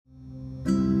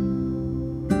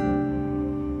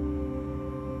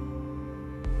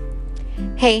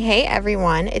Hey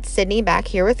everyone, it's Sydney back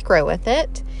here with Grow With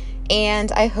It,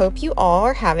 and I hope you all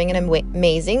are having an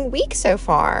amazing week so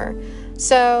far.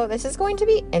 So this is going to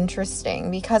be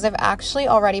interesting because I've actually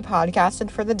already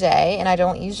podcasted for the day, and I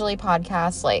don't usually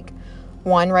podcast like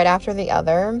one right after the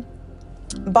other,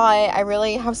 but I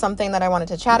really have something that I wanted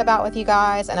to chat about with you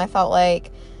guys, and I felt like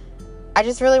I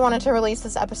just really wanted to release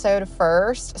this episode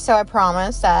first. So I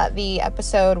promise that the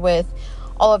episode with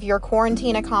all of your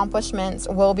quarantine accomplishments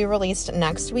will be released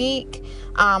next week.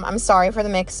 I'm sorry for the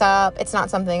mix-up. It's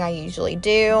not something I usually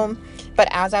do. But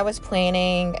as I was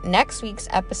planning next week's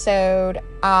episode,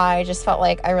 I just felt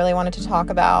like I really wanted to talk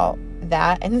about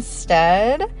that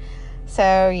instead.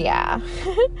 So, yeah.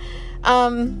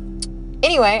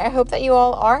 Anyway, I hope that you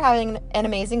all are having an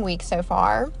amazing week so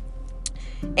far.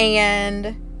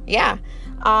 And, yeah,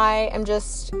 I am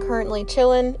just currently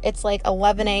chilling. It's like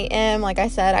 11 a.m. Like I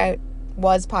said, I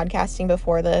was podcasting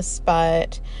before this,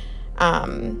 but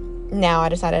now I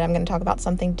decided I'm going to talk about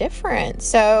something different.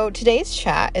 So today's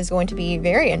chat is going to be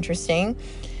very interesting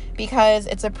because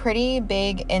it's a pretty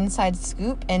big inside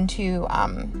scoop into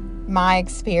my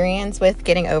experience with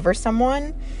getting over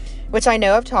someone, which I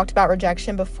know I've talked about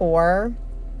rejection before,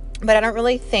 but I don't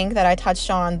really think that I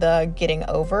touched on the getting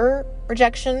over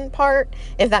rejection part,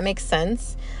 if that makes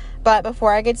sense. But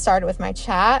before I get started with my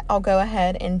chat, I'll go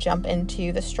ahead and jump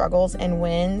into the struggles and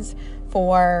wins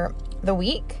for the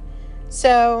week.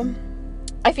 So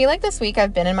I feel like this week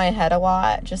I've been in my head a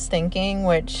lot, just thinking,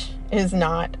 which is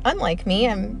not unlike me.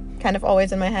 I'm kind of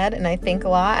always in my head and I think a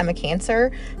lot. I'm a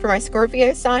Cancer for my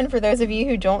Scorpio sign, for those of you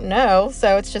who don't know.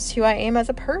 So it's just who I am as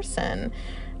a person.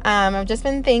 I've just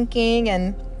been thinking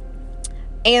and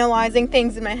analyzing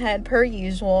things in my head per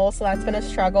usual. So that's been a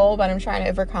struggle, but I'm trying to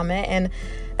overcome it. And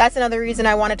that's another reason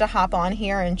I wanted to hop on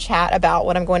here and chat about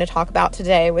what I'm going to talk about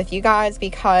today with you guys,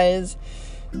 because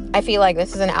I feel like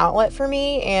this is an outlet for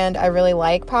me and I really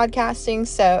like podcasting.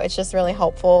 So it's just really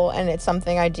helpful and it's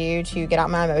something I do to get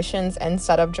out my emotions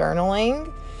instead of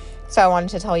journaling. So I wanted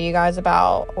to tell you guys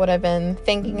about what I've been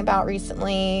thinking about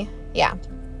recently. Yeah.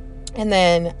 And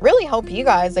then really help you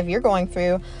guys if you're going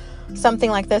through something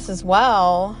like this as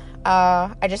well.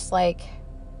 I just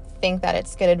think that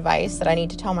it's good advice that I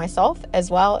need to tell myself as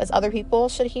well as other people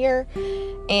should hear.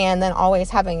 And then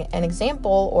always having an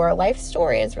example or a life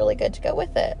story is really good to go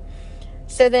with it.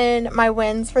 So then my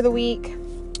wins for the week.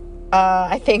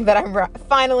 I think that I'm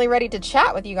finally ready to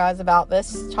chat with you guys about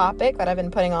this topic that I've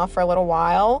been putting off for a little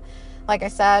while. Like I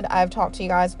said, I've talked to you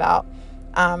guys about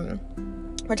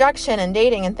rejection and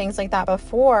dating and things like that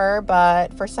before,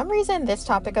 but for some reason this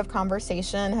topic of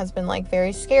conversation has been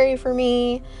very scary for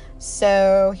me.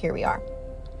 So here we are.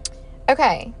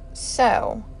 Okay,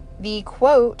 so the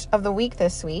quote of the week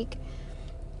this week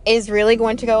is really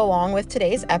going to go along with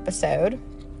today's episode.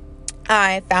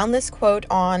 I found this quote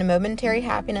on Momentary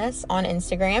Happiness on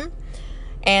Instagram,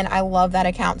 and I love that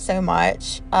account so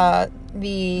much.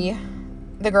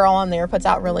 The girl on there puts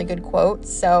out really good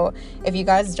quotes. So if you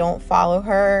guys don't follow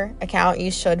her account, you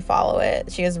should follow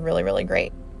it. She has really, really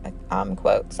great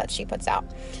quotes that she puts out.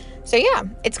 So yeah,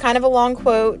 it's kind of a long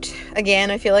quote.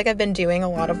 Again, I feel like I've been doing a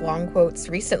lot of long quotes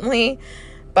recently,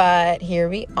 but here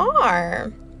we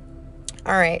are.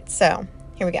 All right, so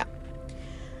here we go.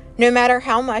 No matter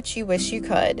how much you wish you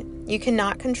could, you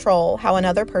cannot control how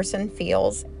another person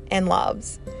feels and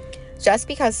loves. Just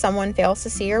because someone fails to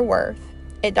see your worth,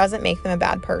 it doesn't make them a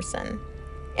bad person,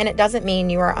 and it doesn't mean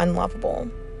you are unlovable.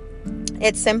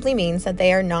 It simply means that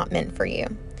they are not meant for you.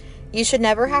 You should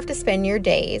never have to spend your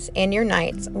days and your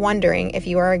nights wondering if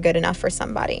you are good enough for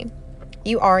somebody.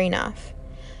 You are enough.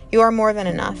 You are more than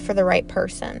enough for the right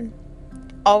person.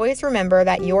 Always remember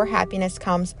that your happiness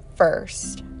comes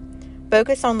first.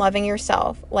 Focus on loving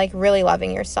yourself, like really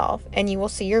loving yourself, and you will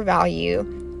see your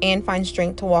value and find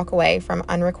strength to walk away from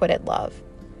unrequited love.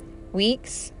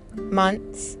 Weeks,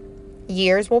 months,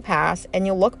 years will pass, and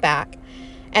you'll look back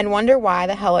and wonder why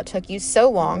the hell it took you so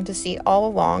long to see all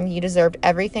along you deserved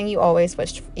everything you always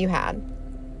wished you had.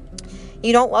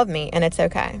 You don't love me, and it's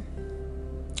okay.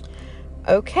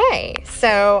 Okay,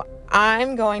 so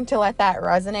I'm going to let that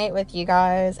resonate with you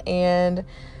guys and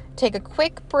take a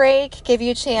quick break, give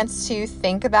you a chance to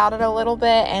think about it a little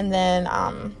bit, and then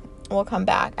we'll come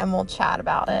back and we'll chat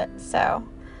about it. So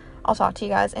I'll talk to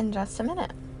you guys in just a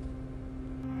minute.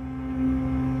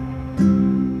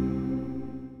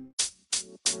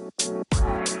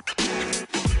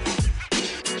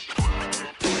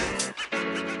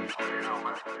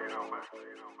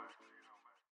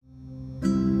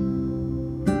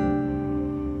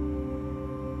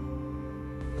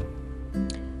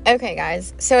 Okay,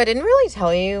 guys, so I didn't really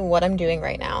tell you what I'm doing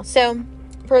right now. So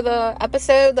for the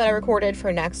episode that I recorded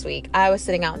for next week, I was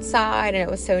sitting outside, and it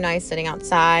was so nice sitting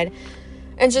outside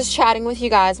and just chatting with you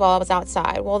guys while I was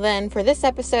outside. Well, then for this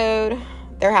episode,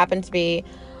 there happened to be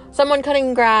someone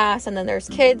cutting grass, and then there's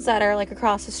kids that are like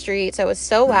across the street. So it was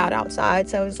so loud outside.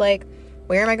 So I was like,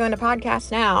 where am I going to podcast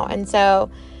now? And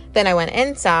so then I went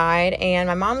inside, and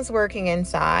my mom's working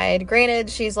inside. Granted,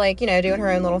 she's like, doing her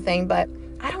own little thing, but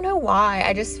I don't know why.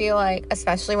 I just feel like,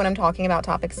 especially when I'm talking about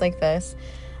topics like this,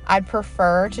 I'd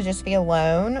prefer to just be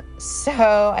alone. So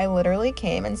I literally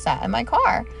came and sat in my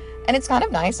car. And it's kind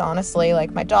of nice, honestly.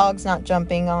 Like, my dog's not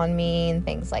jumping on me and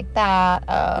things like that.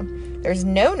 There's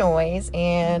no noise,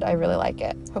 and I really like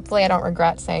it. Hopefully I don't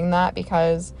regret saying that,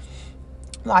 because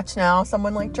watch now,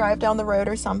 someone like drive down the road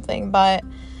or something. But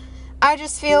I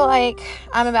just feel like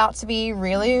I'm about to be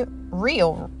really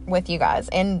real with you guys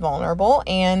and vulnerable.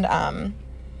 And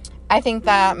I think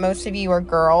that most of you are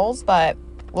girls, but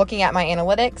looking at my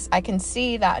analytics, I can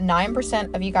see that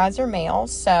 9% of you guys are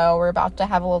males. So we're about to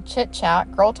have a little chit chat,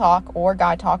 girl talk or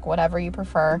guy talk, whatever you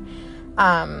prefer.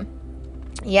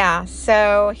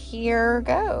 So here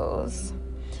goes.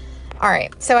 All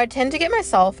right. So I tend to get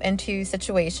myself into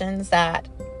situations that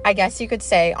I guess you could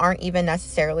say aren't even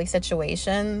necessarily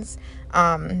situations.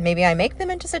 Maybe I make them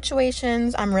into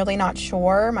situations. I'm really not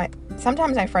sure.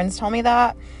 Sometimes my friends tell me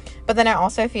that. But then I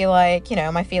also feel like,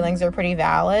 my feelings are pretty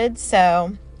valid.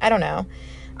 So, I don't know.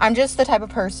 I'm just the type of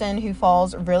person who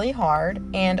falls really hard,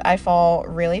 and I fall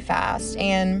really fast.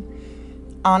 And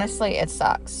honestly, it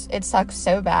sucks. It sucks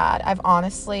so bad. I've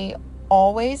honestly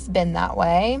always been that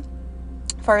way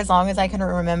for as long as I can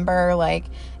remember. Like,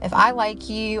 if I like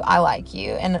you, I like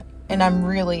you. And I'm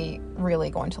really, really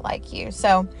going to like you.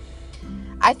 So,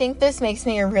 I think this makes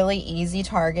me a really easy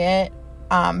target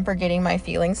for getting my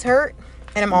feelings hurt.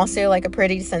 And I'm also like a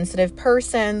pretty sensitive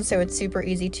person, so it's super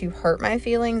easy to hurt my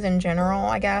feelings in general,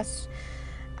 I guess.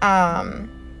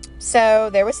 So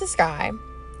there was this guy,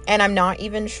 and I'm not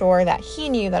even sure that he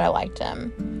knew that I liked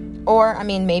him. Or,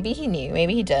 maybe he knew,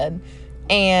 maybe he did.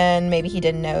 And maybe he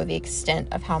didn't know the extent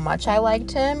of how much I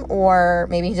liked him, or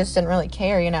maybe he just didn't really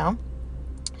care,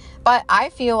 But I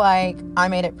feel like I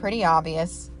made it pretty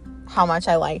obvious how much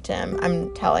I liked him.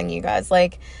 I'm telling you guys,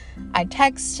 like, I'd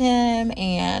text him,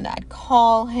 and I'd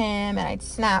call him, and I'd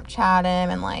Snapchat him,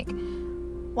 and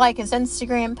like his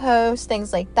Instagram posts,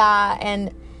 things like that.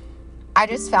 And I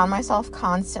just found myself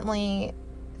constantly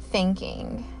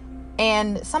thinking,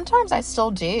 and sometimes I still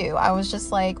do. I was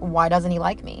just like, why doesn't he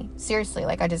like me? Seriously,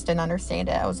 I just didn't understand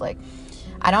it. I was like,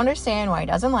 I don't understand why he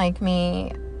doesn't like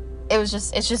me. It's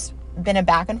just been a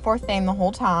back and forth thing the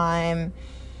whole time.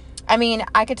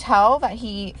 I could tell that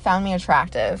he found me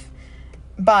attractive,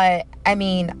 but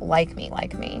like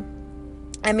me.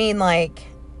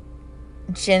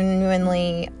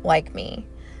 Genuinely like me.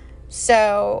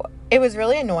 So it was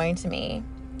really annoying to me.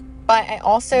 But I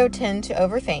also tend to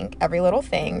overthink every little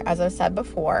thing, as I've said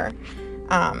before.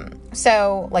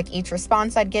 So each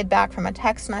response I'd get back from a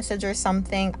text message or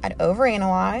something, I'd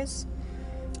overanalyze.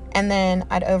 And then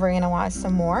I'd overanalyze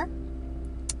some more.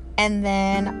 And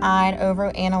then I'd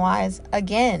overanalyze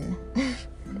again.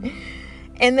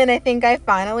 And then I think I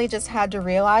finally just had to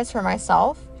realize for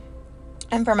myself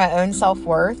and for my own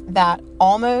self-worth that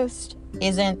almost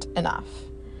isn't enough.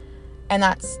 And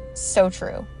that's so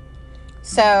true.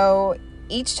 So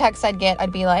each text I'd get,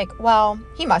 I'd be like, well,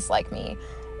 he must like me.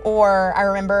 Or I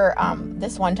remember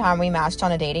this one time we matched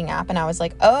on a dating app, and I was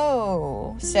like,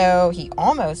 oh, so he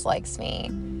almost likes me.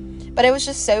 But it was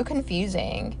just so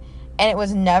confusing, and it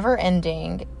was never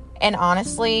ending. And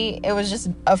honestly, it was just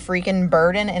a freaking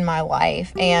burden in my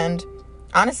life, and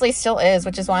honestly still is,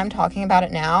 which is why I'm talking about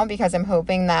it now, because I'm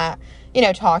hoping that,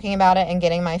 talking about it and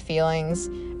getting my feelings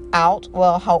out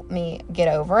will help me get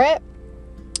over it.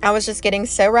 I was just getting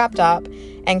so wrapped up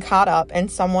and caught up in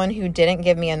someone who didn't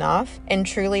give me enough, and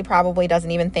truly probably doesn't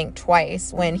even think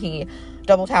twice when he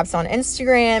double taps on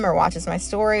Instagram or watches my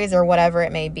stories or whatever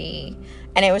it may be.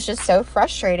 And it was just so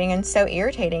frustrating and so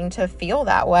irritating to feel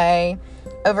that way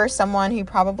over someone who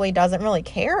probably doesn't really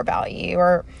care about you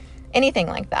or anything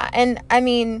like that. And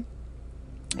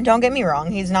don't get me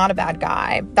wrong, he's not a bad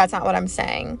guy. That's not what I'm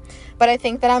saying. But I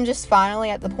think that I'm just finally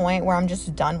at the point where I'm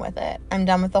just done with it. I'm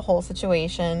done with the whole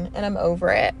situation, and I'm over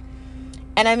it.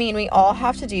 And we all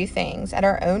have to do things at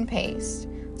our own pace.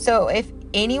 So if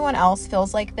anyone else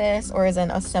feels like this or is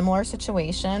in a similar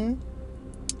situation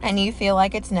and you feel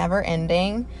like it's never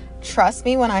ending, trust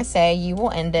me when I say you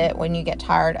will end it when you get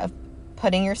tired of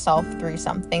putting yourself through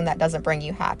something that doesn't bring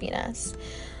you happiness.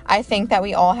 I think that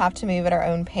we all have to move at our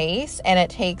own pace, and it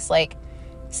takes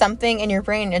something in your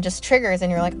brain, it just triggers,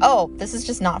 and you're like, oh, this is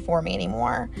just not for me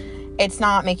anymore. It's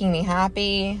not making me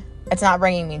happy. It's not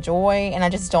bringing me joy, and I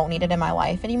just don't need it in my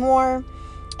life anymore.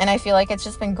 And I feel like it's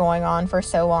just been going on for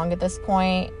so long at this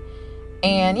point.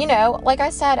 And, you know, like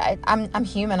I said, I'm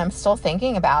human. I'm still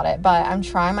thinking about it, but I'm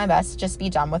trying my best to just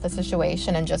be done with the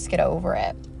situation and just get over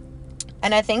it.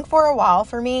 And I think for a while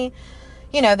for me,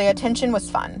 you know, the attention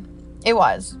was fun. It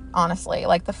was, honestly.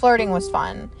 Like, the flirting was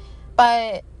fun.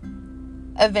 But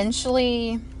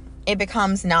eventually it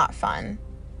becomes not fun.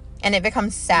 And it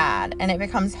becomes sad. And it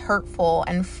becomes hurtful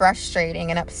and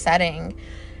frustrating and upsetting.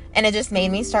 And it just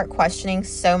made me start questioning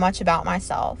so much about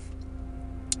myself.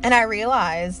 And I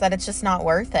realized that it's just not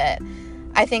worth it.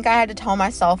 I think I had to tell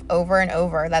myself over and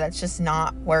over that it's just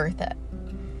not worth it.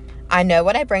 I know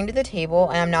what I bring to the table,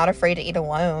 and I'm not afraid to eat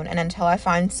alone. And until I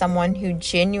find someone who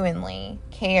genuinely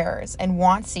cares and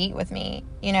wants to eat with me,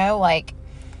 you know, like,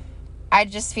 I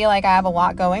just feel like I have a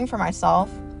lot going for myself.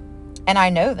 And I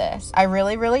know this. I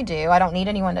really, really do. I don't need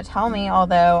anyone to tell me,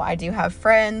 although I do have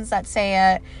friends that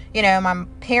say it. You know, my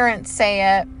parents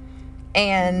say it.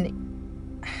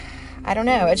 And I don't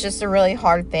know. It's just a really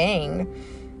hard thing.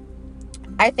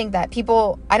 I think that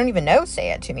people, I don't even know,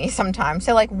 say it to me sometimes.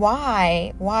 So, like,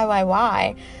 why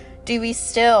do we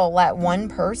still let one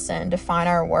person define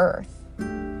our worth?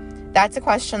 That's a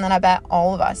question that I bet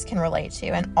all of us can relate to,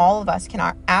 and all of us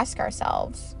can ask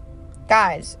ourselves.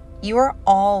 Guys, you are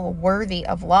all worthy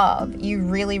of love. You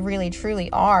really, really, truly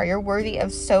are. You're worthy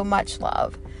of so much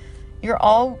love. You're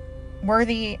all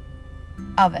worthy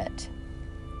of it.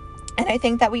 And I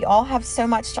think that we all have so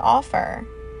much to offer.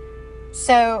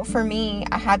 So for me,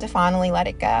 I had to finally let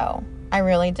it go. I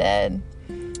really did.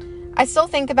 I still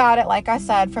think about it, like I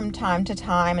said, from time to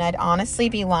time. And I'd honestly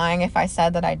be lying if I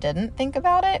said that I didn't think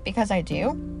about it, because I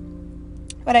do.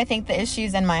 But I think the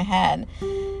issue's in my head.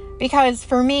 Because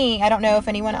for me, I don't know if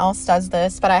anyone else does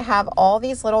this, but I have all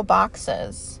these little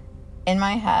boxes in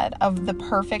my head of the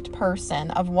perfect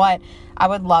person, of what I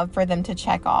would love for them to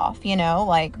check off. You know,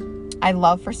 like, I'd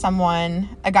love for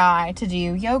a guy to do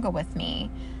yoga with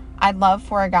me. I'd love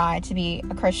for a guy to be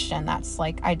a Christian. That's,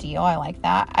 like, ideal. I like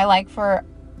that. I like for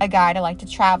a guy to like to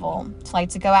travel, to like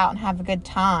to go out and have a good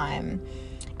time.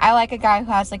 I like a guy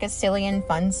who has, like, a silly and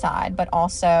fun side, but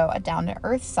also a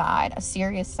down-to-earth side, a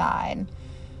serious side.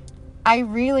 I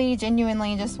really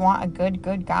genuinely just want a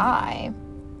good guy.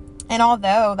 And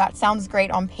although that sounds great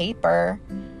on paper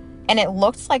and it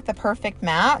looks like the perfect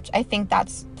match, I think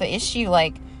that's the issue.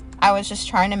 Like, I was just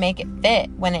trying to make it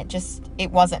fit when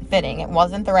it wasn't fitting. It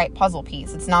wasn't the right puzzle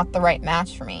piece. It's not the right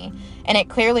match for me. And it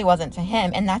clearly wasn't to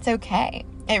him. And that's okay.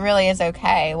 It really is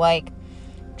okay. Like,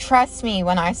 trust me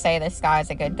when I say this guy's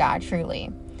a good guy,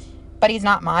 truly. But he's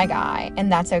not my guy.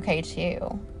 And that's okay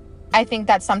too. I think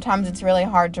that sometimes it's really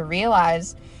hard to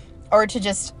realize, or to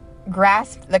just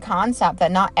grasp the concept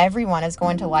that not everyone is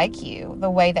going to like you the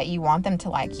way that you want them to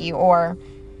like you. Or,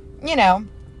 you know,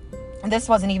 this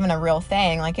wasn't even a real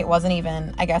thing. Like, it wasn't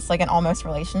even, I guess, like an almost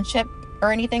relationship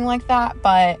or anything like that.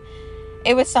 But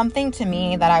it was something to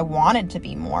me that I wanted to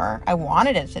be more. I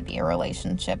wanted it to be a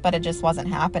relationship, but it just wasn't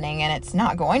happening, and it's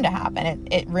not going to happen.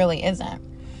 It really isn't.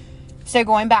 So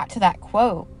going back to that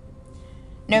quote,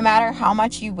 no matter how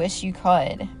much you wish you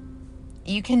could,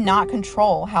 you cannot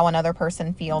control how another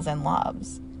person feels and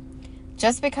loves.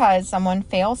 Just because someone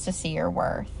fails to see your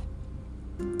worth,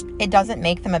 it doesn't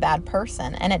make them a bad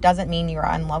person, and it doesn't mean you're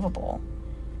unlovable.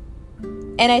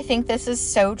 And I think this is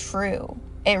so true.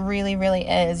 It really, really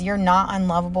is. You're not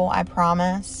unlovable, I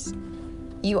promise.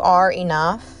 You are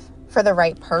enough for the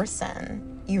right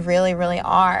person. You really, really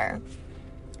are.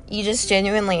 You just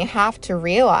genuinely have to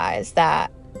realize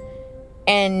that.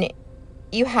 And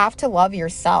you have to love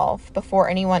yourself before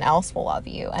anyone else will love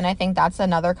you. And I think that's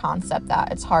another concept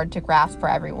that it's hard to grasp for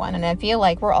everyone. And I feel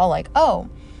like we're all like, oh,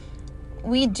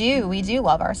 we do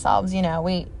love ourselves, you know,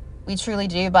 we truly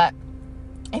do. But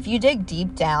if you dig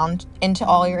deep down into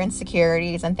all your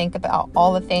insecurities and think about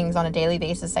all the things on a daily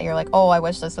basis that you're like, oh, I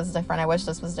wish this was different, I wish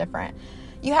this was different,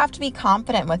 you have to be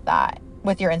confident with that,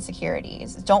 with your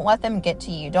insecurities. Don't let them get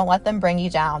to you. Don't let them bring you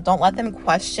down. Don't let them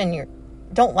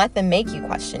make you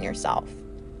question yourself.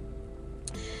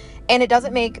 And it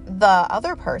doesn't make the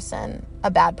other person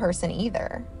a bad person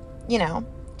either. You know,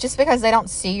 just because they don't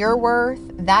see your worth,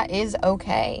 that is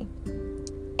okay.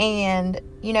 And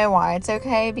you know why it's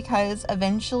okay? Because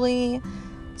eventually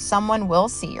someone will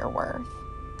see your worth.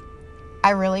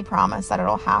 I really promise that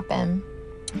it'll happen.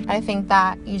 I think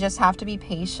that you just have to be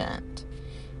patient.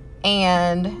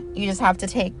 And you just have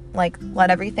to let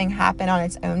everything happen on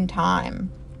its own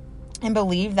time. And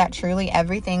believe that truly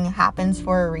everything happens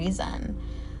for a reason.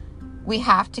 We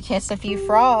have to kiss a few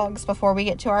frogs before we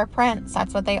get to our prince.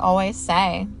 That's what they always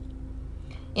say.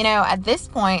 You know, at this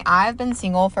point, I've been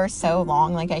single for so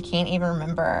long, like, I can't even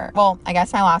remember. Well, I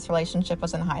guess my last relationship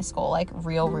was in high school, like,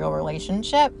 real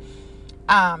relationship.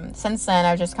 Since then,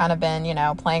 I've just kind of been, you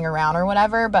know, playing around or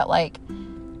whatever, but, like,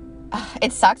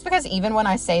 it sucks because even when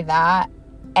I say that,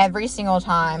 every single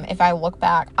time, if I look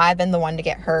back, I've been the one to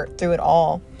get hurt through it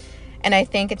all. And I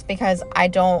think it's because I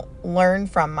don't learn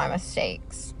from my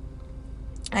mistakes.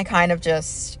 I kind of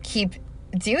just keep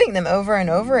doing them over and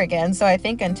over again. So I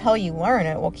think until you learn,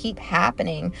 it will keep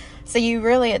happening. So you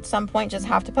really at some point just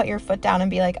have to put your foot down and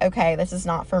be like, okay, this is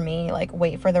not for me. Like,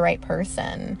 wait for the right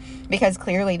person, because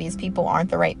clearly these people aren't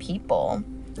the right people,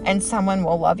 and someone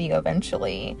will love you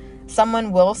eventually.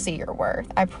 Someone will see your worth.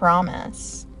 I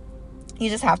promise. You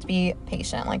just have to be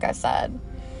patient, like I said.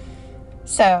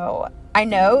 So I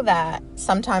know that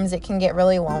sometimes it can get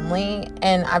really lonely,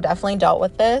 and I've definitely dealt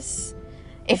with this.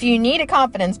 If you need a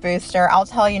confidence booster, I'll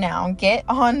tell you now, get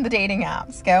on the dating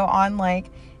apps. Go on like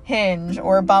Hinge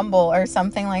or Bumble or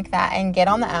something like that, and get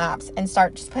on the apps and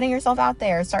start just putting yourself out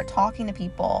there. Start talking to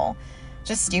people.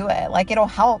 Just do it. Like, it'll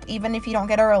help. Even if you don't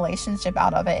get a relationship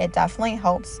out of it, it definitely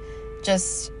helps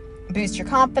just boost your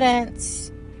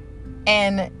confidence.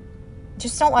 And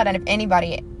just don't let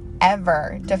anybody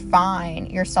ever define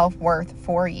your self-worth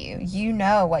for you. You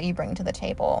know what you bring to the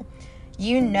table.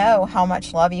 You know how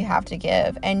much love you have to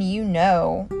give, and you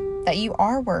know that you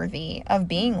are worthy of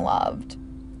being loved.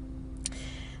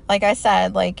 Like I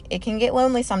said, like, it can get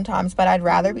lonely sometimes, but I'd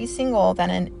rather be single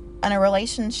than in a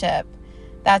relationship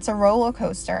that's a roller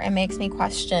coaster and makes me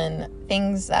question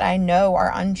things that I know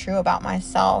are untrue about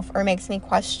myself, or makes me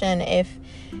question if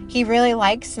he really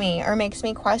likes me, or makes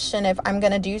me question if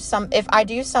if I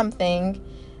do something,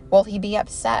 will he be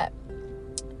upset?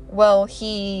 Will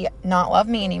he not love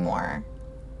me anymore?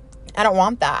 I don't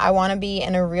want that. I want to be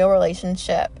in a real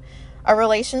relationship. A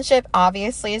relationship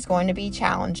obviously is going to be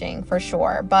challenging for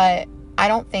sure, but I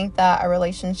don't think that a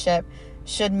relationship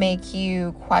should make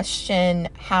you question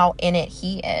how in it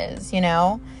he is, you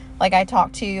know? Like, I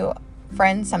talk to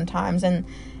friends sometimes, and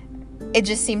it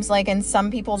just seems like in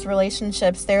some people's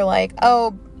relationships, they're like,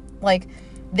 oh, like,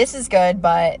 this is good,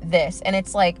 but this. And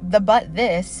it's like, the but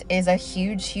this is a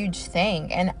huge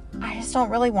thing. And I just don't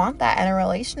really want that in a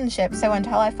relationship. So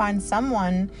until I find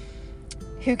someone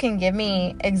who can give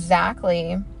me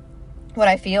exactly what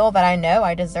I feel that I know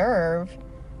I deserve,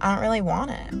 I don't really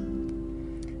want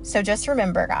it. So just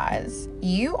remember, guys,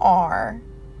 you are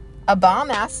a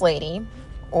bomb-ass lady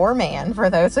or man, for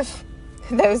those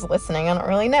listening. I don't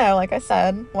really know, like I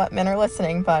said, what men are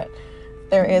listening, but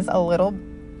there is a little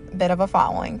bit of a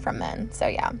following from men. So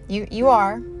yeah, you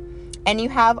are, and you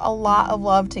have a lot of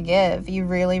love to give. You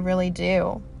really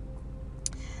do.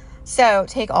 So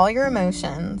take all your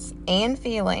emotions and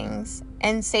feelings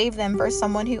and save them for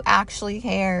someone who actually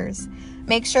cares.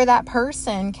 Make sure that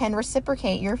person can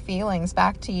reciprocate your feelings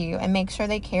back to you, and make sure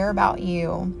they care about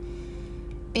you.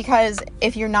 Because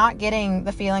if you're not getting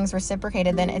the feelings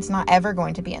reciprocated, then it's not ever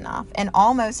going to be enough. And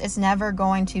almost it's never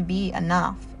going to be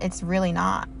enough. It's really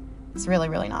not. It's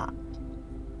really not.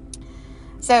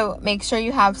 So make sure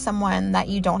you have someone that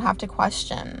you don't have to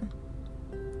question.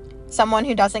 Someone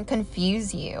who doesn't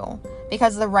confuse you.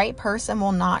 Because the right person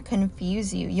will not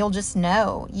confuse you. You'll just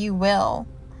know. You will.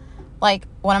 Like,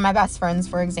 one of my best friends,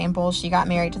 for example, she got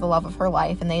married to the love of her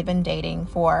life, and they'd been dating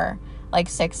for like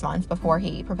 6 months before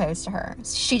he proposed to her.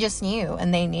 She just knew,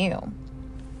 and they knew.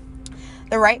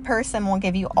 The right person will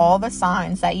give you all the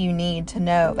signs that you need to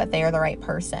know that they are the right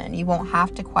person. You won't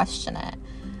have to question it.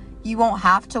 You won't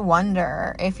have to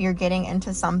wonder if you're getting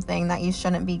into something that you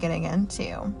shouldn't be getting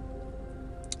into.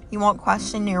 You won't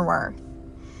question your worth.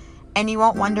 And you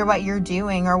won't wonder what you're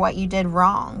doing or what you did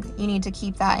wrong. You need to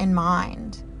keep that in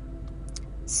mind.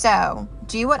 So,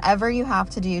 do whatever you have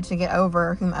to do to get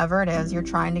over whomever it is you're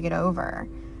trying to get over.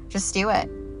 Just do it.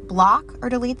 Block or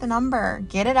delete the number.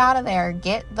 Get it out of there.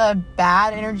 Get the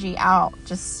bad energy out.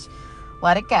 Just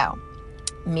let it go.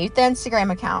 Mute the Instagram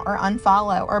account, or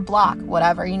unfollow or block,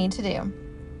 whatever you need to do.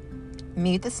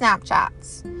 Mute the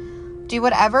Snapchats. Do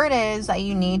whatever it is that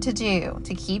you need to do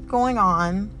to keep going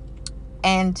on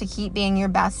and to keep being your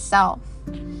best self.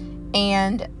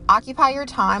 And occupy your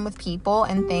time with people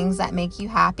and things that make you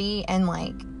happy and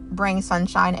like bring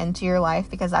sunshine into your life,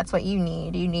 because that's what you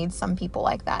need. You need some people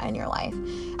like that in your life.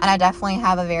 And I definitely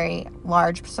have a very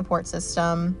large support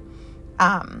system.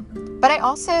 But I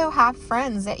also have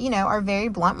friends that, you know, are very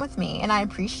blunt with me, and I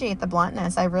appreciate the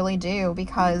bluntness. I really do,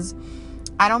 because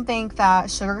I don't think that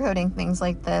sugarcoating things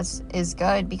like this is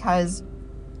good, because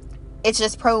it's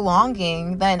just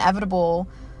prolonging the inevitable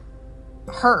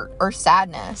hurt or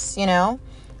sadness, you know?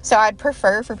 So I'd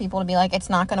prefer for people to be like, it's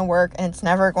not going to work and it's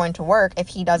never going to work if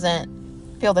he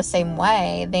doesn't feel the same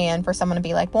way than for someone to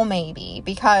be like, well, maybe,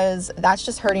 because that's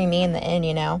just hurting me in the end,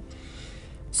 you know?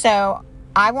 So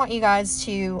I want you guys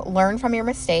to learn from your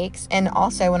mistakes. And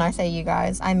also, when I say you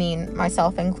guys, I mean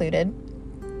myself included.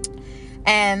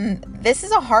 And this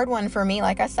is a hard one for me,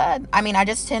 like I said. I mean, I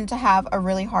just tend to have a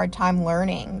really hard time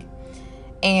learning.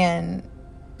 And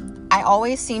I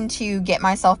always seem to get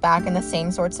myself back in the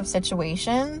same sorts of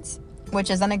situations, which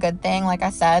isn't a good thing. Like I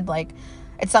said, like,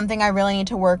 it's something I really need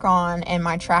to work on, and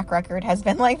my track record has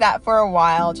been like that for a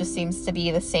while. It just seems to be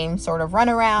the same sort of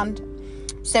runaround.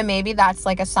 So maybe that's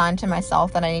like a sign to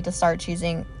myself that I need to start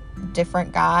choosing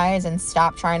different guys and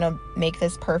stop trying to make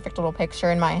this perfect little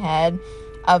picture in my head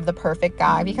of the perfect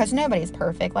guy, because nobody's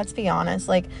perfect. Let's be honest.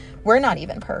 Like, we're not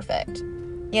even perfect.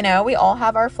 You know, we all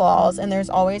have our flaws, and there's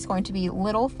always going to be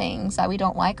little things that we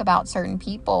don't like about certain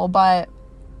people, but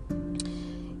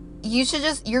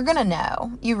you're gonna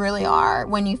know, you really are,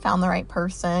 when you found the right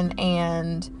person,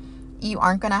 and you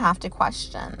aren't gonna have to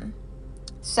question.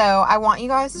 So I want you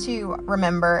guys to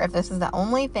remember, if this is the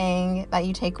only thing that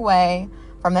you take away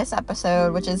from this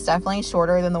episode, which is definitely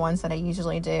shorter than the ones that I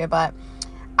usually do, but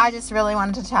I just really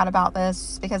wanted to chat about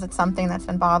this because it's something that's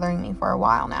been bothering me for a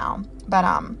while now. But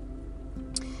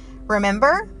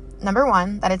remember, number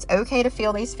one, that it's okay to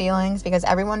feel these feelings, because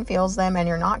everyone feels them, and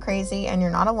you're not crazy, and you're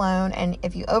not alone. And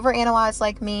if you overanalyze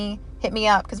like me, hit me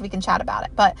up, because we can chat about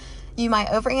it. But you might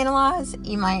overanalyze,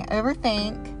 you might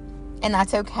overthink, and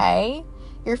that's okay.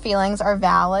 Your feelings are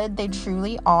valid. They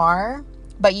truly are.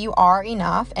 But you are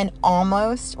enough, and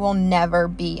almost will never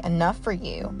be enough for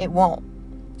you. It won't.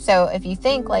 So if you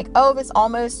think like, oh, this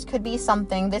almost could be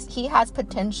something, he has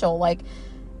potential, like,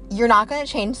 you're not going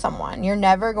to change someone. You're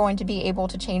never going to be able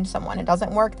to change someone. It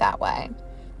doesn't work that way.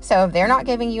 So if they're not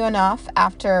giving you enough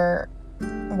after,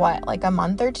 like a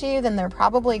month or two, then they're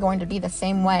probably going to be the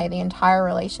same way the entire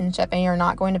relationship, and you're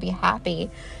not going to be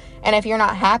happy. And if you're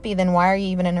not happy, then why are you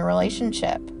even in a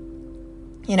relationship?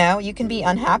 You know, you can be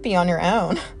unhappy on your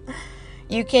own.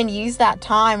 You can use that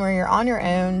time where you're on your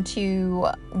own to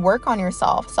work on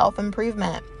yourself,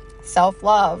 self-improvement,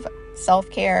 self-love,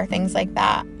 self-care, things like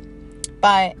that.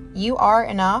 But you are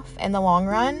enough in the long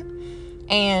run.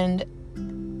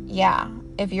 And yeah,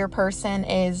 if your person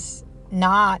is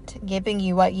not giving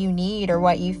you what you need or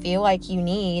what you feel like you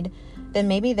need, then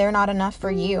maybe they're not enough for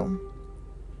you.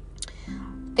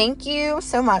 Thank you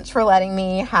so much for letting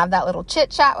me have that little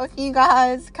chit chat with you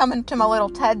guys, coming to my little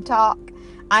TED Talk.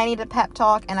 I need a pep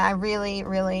talk, and I really,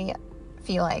 really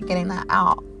feel like getting that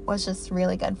out was just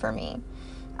really good for me.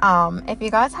 If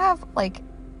you guys have like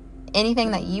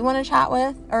anything that you want to chat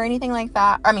with or anything like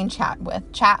that,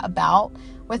 chat about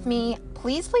with me,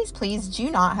 please, please, please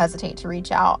do not hesitate to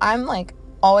reach out. I'm like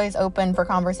always open for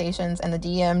conversations in the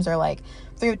DMs or like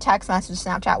through text message,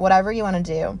 Snapchat, whatever you want to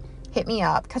do. Hit me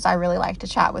up, because I really like to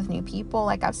chat with new people,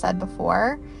 like I've said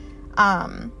before.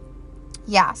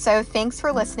 So thanks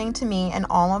for listening to me and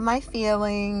all of my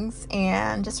feelings,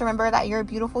 and just remember that you're a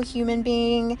beautiful human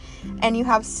being, and you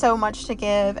have so much to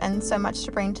give and so much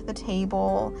to bring to the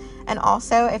table. And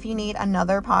also, if you need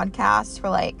another podcast for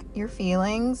like your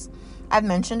feelings, I've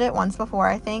mentioned it once before,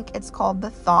 I think. It's called the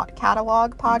Thought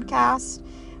Catalog Podcast,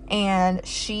 and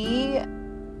she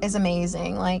is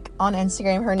amazing. Like, on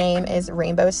Instagram, her name is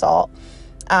Rainbow Salt,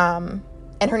 and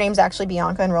her name's actually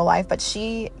Bianca in real life, but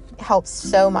she helps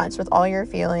so much with all your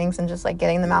feelings and just like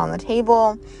getting them out on the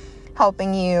table,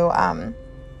 helping you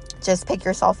just pick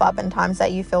yourself up in times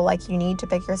that you feel like you need to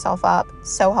pick yourself up.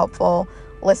 So helpful.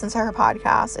 Listen to her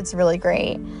podcast. It's really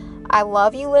great. I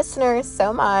love you listeners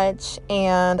so much,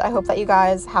 and I hope that you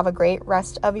guys have a great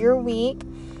rest of your week.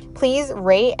 Please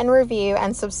rate and review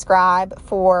and subscribe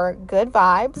for good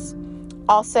vibes.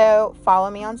 Also, follow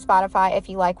me on Spotify if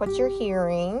you like what you're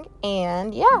hearing.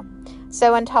 And yeah,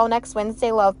 so until next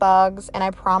Wednesday, love bugs. And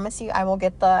I promise you I will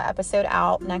get the episode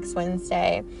out next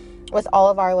Wednesday with all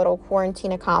of our little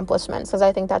quarantine accomplishments, because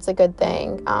I think that's a good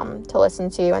thing to listen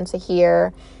to and to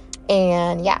hear.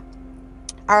 And yeah.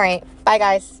 All right. Bye,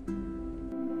 guys.